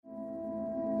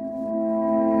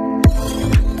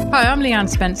Hi, I'm Leanne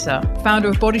Spencer, founder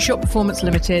of Body Shop Performance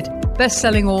Limited,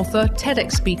 best-selling author,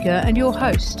 TEDx speaker, and your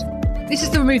host. This is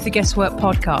the Remove the Guesswork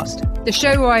podcast, the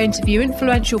show where I interview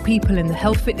influential people in the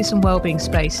health, fitness, and wellbeing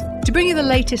space to bring you the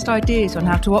latest ideas on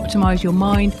how to optimize your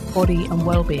mind, body, and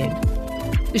well-being.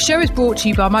 The show is brought to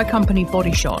you by my company,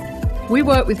 Body Shot. We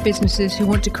work with businesses who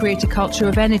want to create a culture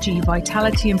of energy,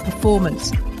 vitality, and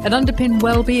performance and underpin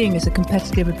well-being as a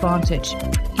competitive advantage.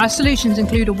 Our solutions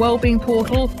include a wellbeing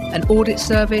portal, an audit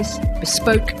service,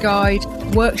 bespoke guide,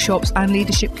 workshops, and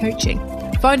leadership coaching.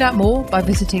 Find out more by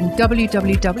visiting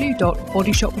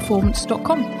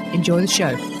www.bodyshopperformance.com. Enjoy the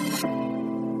show.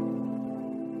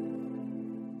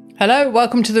 Hello,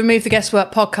 welcome to the Remove the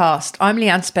Guesswork podcast. I'm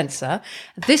Leanne Spencer.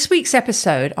 This week's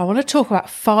episode, I want to talk about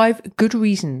 5 good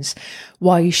reasons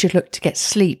why you should look to get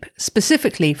sleep,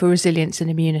 specifically for resilience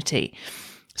and immunity.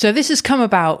 So this has come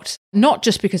about not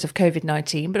just because of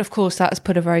COVID-19, but of course that has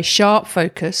put a very sharp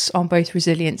focus on both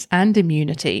resilience and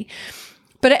immunity.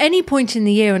 But at any point in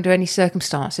the year, under any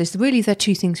circumstances, really there are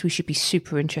 2 things we should be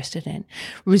super interested in.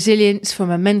 Resilience from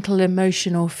a mental,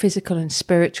 emotional, physical and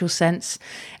spiritual sense,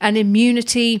 and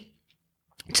immunity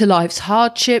to life's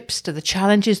hardships, to the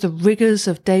challenges, the rigours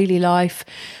of daily life,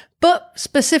 but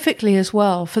specifically as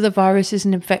well for the viruses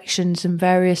and infections and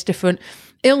various different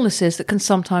illnesses that can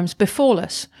sometimes befall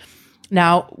us.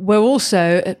 Now, we're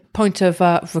also at point of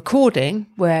recording,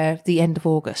 we're the end of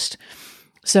August.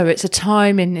 So it's a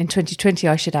time in 2020,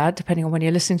 I should add, depending on when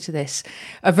you're listening to this,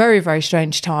 a very, very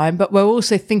strange time. But we're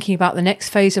also thinking about the next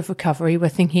phase of recovery. We're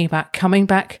thinking about coming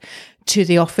back to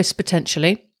the office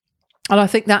potentially. And I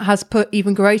think that has put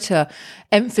even greater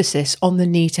emphasis on the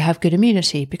need to have good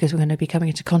immunity because we're going to be coming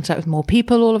into contact with more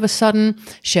people all of a sudden,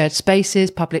 shared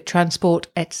spaces, public transport,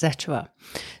 etc.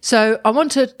 So I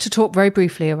wanted to talk very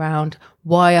briefly around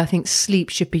why I think sleep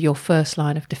should be your first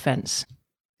line of defense.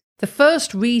 The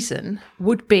first reason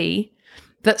would be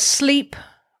that sleep,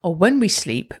 or when we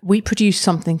sleep, we produce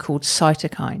something called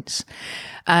cytokines.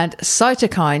 And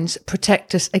cytokines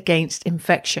protect us against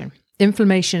inflammation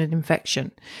and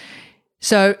infection.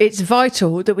 So it's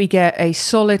vital that we get a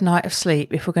solid night of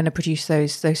sleep if we're going to produce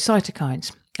those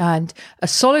cytokines. And a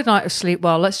solid night of sleep,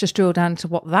 well, let's just drill down to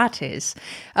what that is.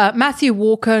 Matthew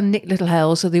Walker and Nick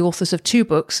Littlehales are the authors of 2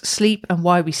 books, Sleep and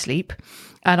Why We Sleep.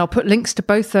 And I'll put links to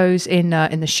both those in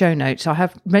the show notes. I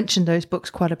have mentioned those books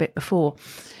quite a bit before.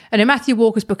 And in Matthew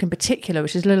Walker's book in particular,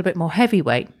 which is a little bit more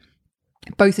heavyweight,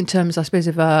 both in terms, I suppose,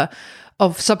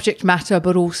 of subject matter,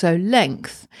 but also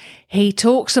length, he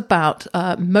talks about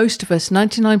most of us,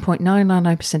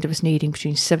 99.999% of us needing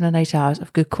between 7 and 8 hours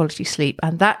of good quality sleep.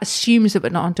 And that assumes that we're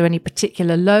not under any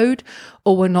particular load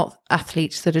or we're not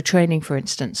athletes that are training, for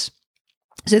instance.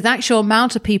 So the actual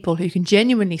amount of people who can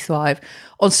genuinely thrive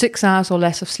on 6 hours or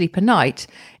less of sleep a night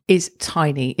is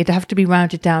tiny. It'd have to be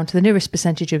rounded down to the nearest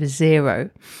percentage of 0.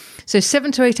 So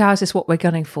 7 to 8 hours is what we're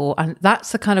gunning for. And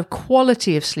that's the kind of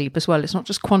quality of sleep as well. It's not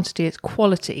just quantity, it's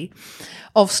quality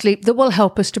of sleep that will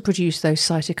help us to produce those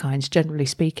cytokines, generally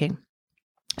speaking.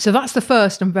 So that's the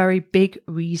first and very big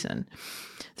reason.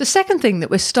 The second thing that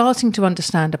we're starting to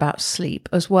understand about sleep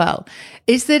as well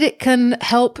is that it can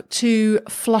help to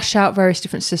flush out various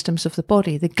different systems of the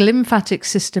body. The glymphatic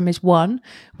system is one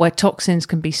where toxins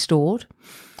can be stored,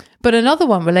 but another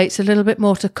one relates a little bit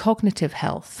more to cognitive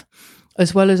health,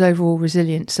 as well as overall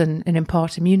resilience and in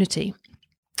part immunity.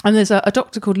 And there's a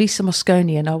doctor called Lisa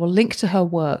Mosconi, and I will link to her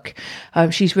work.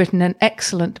 She's written an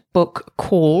excellent book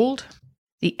called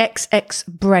The XX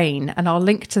Brain, and I'll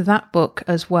link to that book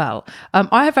as well.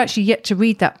 I have actually yet to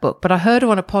read that book, but I heard her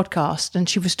on a podcast and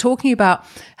she was talking about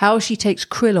how she takes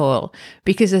krill oil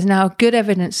because there's now good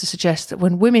evidence to suggest that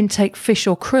when women take fish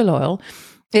or krill oil,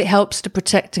 it helps to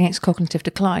protect against cognitive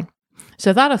decline.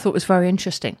 So that I thought was very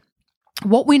interesting.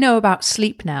 What we know about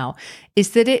sleep now is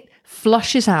that it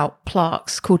flushes out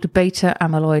plaques called beta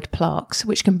amyloid plaques,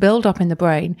 which can build up in the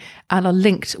brain and are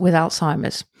linked with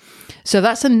Alzheimer's. So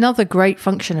that's another great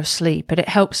function of sleep, and it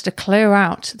helps to clear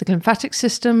out the glymphatic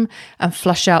system and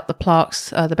flush out the plaques,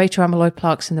 the beta amyloid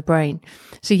plaques in the brain.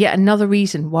 So yet another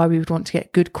reason why we would want to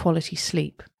get good quality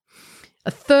sleep.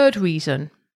 A third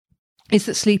reason is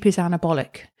that sleep is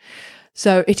anabolic.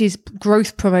 So it is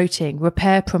growth promoting,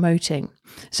 repair promoting.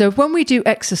 So when we do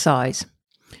exercise,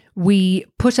 we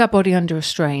put our body under a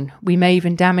strain. We may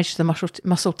even damage the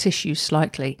muscle tissue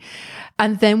slightly.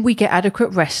 And then we get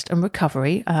adequate rest and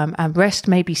recovery. And rest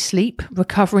may be sleep.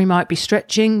 Recovery might be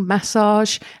stretching,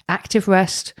 massage, active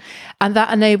rest. And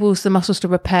that enables the muscles to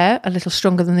repair a little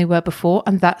stronger than they were before.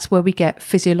 And that's where we get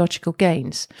physiological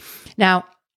gains. Now,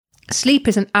 sleep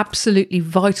is an absolutely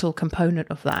vital component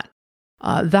of that.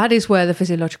 That is where the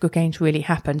physiological gains really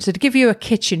happen. So to give you a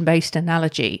kitchen-based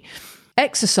analogy,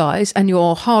 Exercise and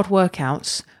your hard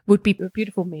workouts would be a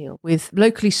beautiful meal with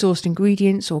locally sourced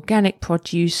ingredients, organic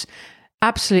produce,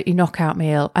 absolutely knockout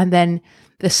meal. And then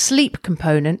the sleep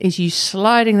component is you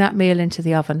sliding that meal into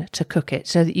the oven to cook it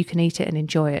so that you can eat it and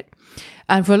enjoy it.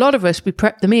 And for a lot of us, we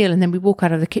prep the meal and then we walk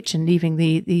out of the kitchen, leaving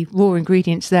the raw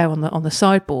ingredients there on the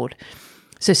sideboard.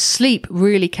 So sleep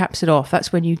really caps it off.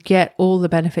 That's when you get all the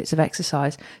benefits of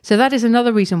exercise. So that is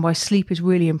another reason why sleep is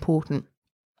really important.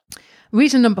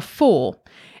 Reason number 4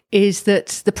 is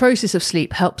that the process of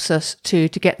sleep helps us to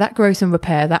get that growth and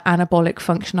repair, that anabolic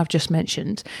function I've just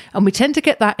mentioned. And we tend to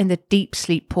get that in the deep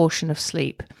sleep portion of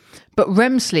sleep. But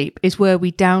REM sleep is where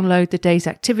we download the day's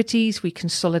activities, we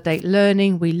consolidate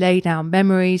learning, we lay down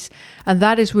memories, and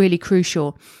that is really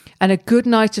crucial. And a good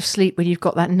night of sleep, when you've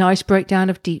got that nice breakdown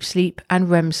of deep sleep and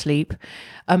REM sleep,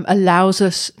 allows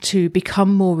us to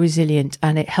become more resilient,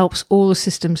 and it helps all the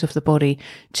systems of the body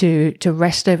to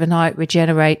rest overnight,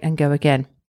 regenerate, and go again.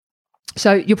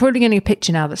 So you're probably getting a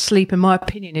picture now that sleep, in my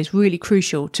opinion, is really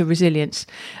crucial to resilience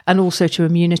and also to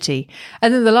immunity.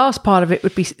 And then the last part of it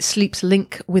would be sleep's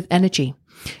link with energy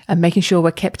and making sure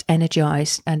we're kept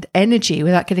energized. And energy,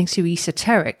 without getting too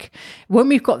esoteric, when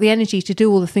we've got the energy to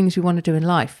do all the things we want to do in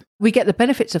life, we get the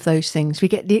benefits of those things. We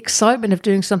get the excitement of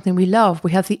doing something we love.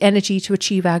 We have the energy to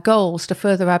achieve our goals, to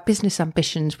further our business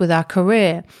ambitions with our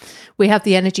career. We have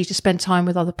the energy to spend time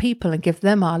with other people and give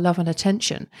them our love and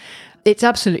attention. It's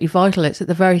absolutely vital. It's at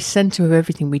the very center of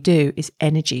everything we do is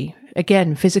energy.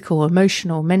 Again, physical,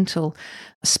 emotional, mental,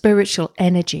 spiritual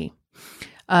energy.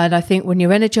 And I think when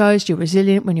you're energized, you're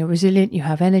resilient. When you're resilient, you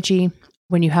have energy.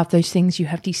 When you have those things, you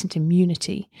have decent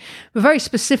immunity. But very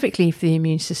specifically for the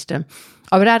immune system,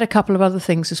 I would add a couple of other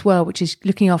things as well, which is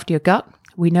looking after your gut.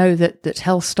 We know that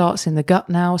health starts in the gut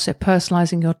now. So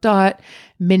personalizing your diet,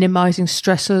 minimizing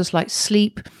stressors like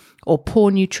sleep or poor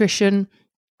nutrition,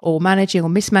 or managing or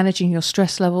mismanaging your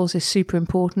stress levels is super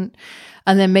important.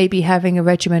 And then maybe having a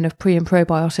regimen of pre and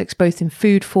probiotics, both in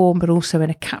food form, but also in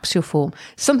a capsule form.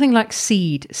 Something like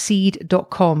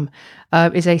seed.com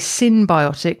is a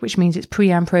synbiotic, which means it's pre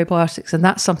and probiotics. And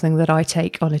that's something that I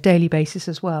take on a daily basis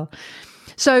as well.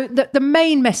 So the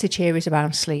main message here is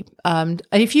around sleep. And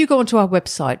if you go onto our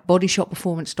website,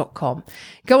 bodyshopperformance.com,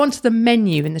 go onto the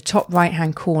menu in the top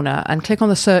right-hand corner and click on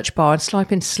the search bar and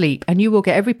type in sleep, and you will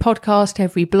get every podcast,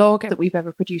 every blog that we've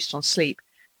ever produced on sleep.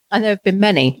 And there have been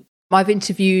many. I've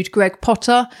interviewed Greg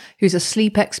Potter, who's a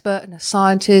sleep expert and a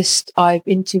scientist. I've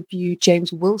interviewed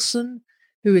James Wilson,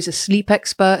 who is a sleep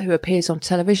expert who appears on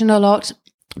television a lot.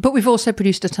 But we've also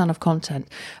produced a ton of content.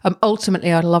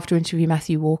 Ultimately, I'd love to interview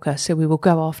Matthew Walker, so we will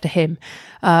go after him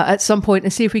at some point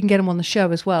and see if we can get him on the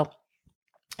show as well.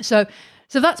 So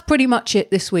that's pretty much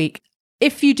it this week.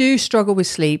 If you do struggle with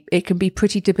sleep, it can be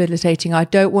pretty debilitating. I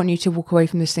don't want you to walk away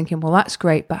from this thinking, well, that's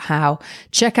great, but how?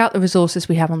 Check out the resources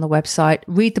we have on the website.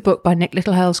 Read the book by Nick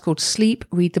Littlehales called Sleep.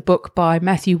 Read the book by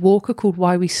Matthew Walker called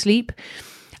Why We Sleep.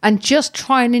 And just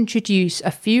try and introduce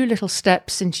a few little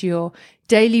steps into your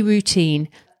daily routine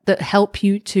that help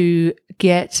you to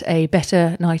get a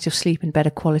better night of sleep and better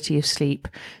quality of sleep.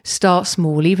 Start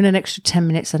small. Even an extra 10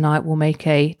 minutes a night will make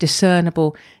a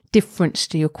discernible difference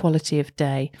to your quality of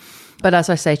day. But as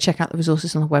I say, check out the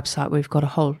resources on the website. We've got a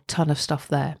whole ton of stuff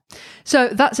there. So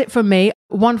that's it from me.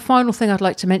 One final thing I'd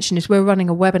like to mention is we're running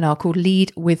a webinar called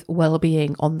Lead with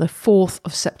Wellbeing on the 4th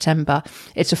of September.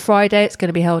 It's a Friday. It's going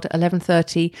to be held at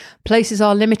 11:30. Places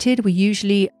are limited. We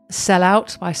usually sell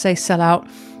out. I say sell out.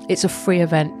 It's a free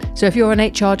event. So if you're an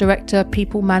HR director,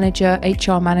 people manager,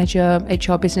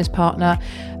 HR business partner,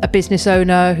 a business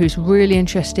owner who's really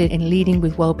interested in leading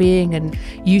with well-being and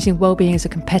using well-being as a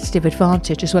competitive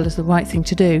advantage as well as the right thing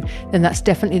to do, then that's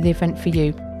definitely the event for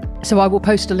you. So I will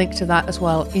post a link to that as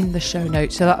well in the show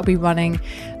notes. So that'll be running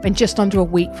in just under a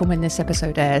week from when this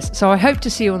episode airs. So I hope to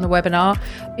see you on the webinar.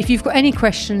 If you've got any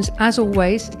questions, as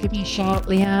always, give me a shout,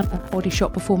 Leanne at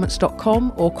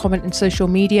bodyshopperformance.com, or comment in social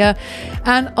media.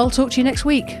 And I'll talk to you next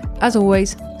week. As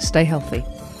always, stay healthy.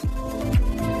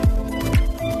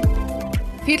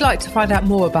 If you'd like to find out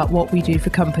more about what we do for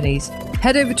companies,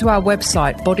 head over to our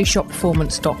website,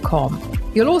 bodyshopperformance.com.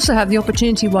 You'll also have the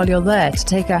opportunity while you're there to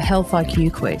take our Health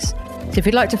IQ quiz. So if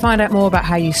you'd like to find out more about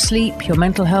how you sleep, your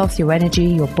mental health, your energy,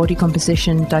 your body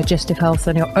composition, digestive health,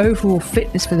 and your overall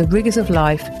fitness for the rigors of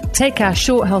life, take our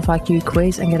short Health IQ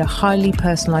quiz and get a highly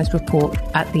personalized report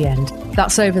at the end.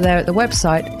 That's over there at the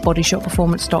website,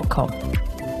 bodyshopperformance.com.